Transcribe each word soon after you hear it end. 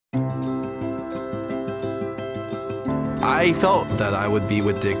I felt that I would be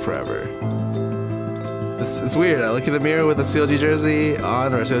with Dig forever. It's weird. I look in the mirror with a CLG jersey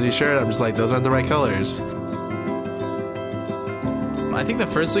on or a CLG shirt, I'm just like, those aren't the right colors. I think the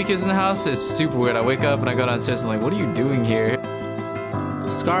first week he was in the house is super weird. I wake up and I go downstairs and I'm like, what are you doing here?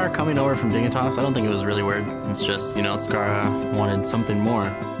 Scar coming over from Dignitas, I don't think it was really weird. It's just, you know, Scar wanted something more.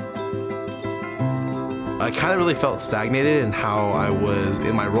 I kind of really felt stagnated in how I was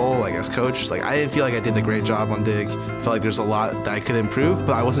in my role, like as coach. Like I didn't feel like I did a great job on Dig. I felt like there's a lot that I could improve,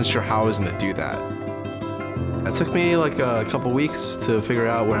 but I wasn't sure how I was going to do that. It took me like a couple weeks to figure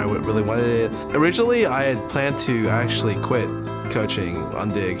out where I really wanted it. Originally, I had planned to actually quit coaching on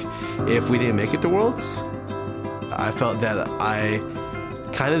Dig if we didn't make it to Worlds. I felt that I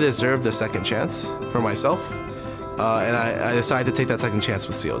kind of deserved a second chance for myself, and I decided to take that second chance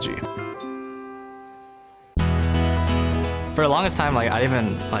with CLG. For the longest time, like I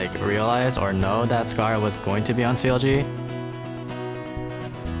didn't even like realize or know that Scar was going to be on CLG.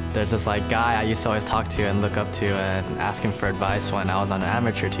 There's this like guy I used to always talk to and look up to and ask him for advice when I was on an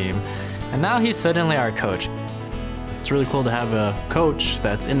amateur team, and now he's suddenly our coach. It's really cool to have a coach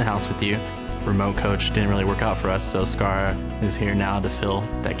that's in the house with you. Remote coach didn't really work out for us, so Scar is here now to fill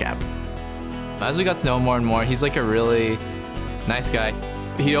that gap. As we got to know him more and more, he's like a really nice guy.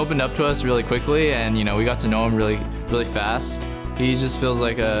 He opened up to us really quickly, and you know, we got to know him really fast. He just feels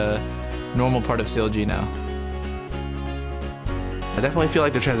like a normal part of CLG now. I definitely feel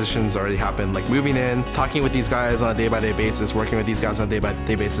like the transition's already happened. Like moving in, talking with these guys on a day-by-day basis, working with these guys on a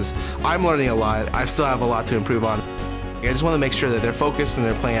day-by-day basis. I'm learning a lot. I still have a lot to improve on. I just want to make sure that they're focused and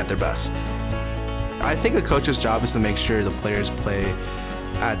they're playing at their best. I think a coach's job is to make sure the players play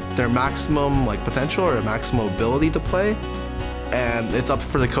at their maximum potential or maximum ability to play, and it's up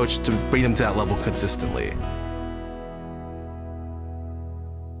for the coach to bring them to that level consistently.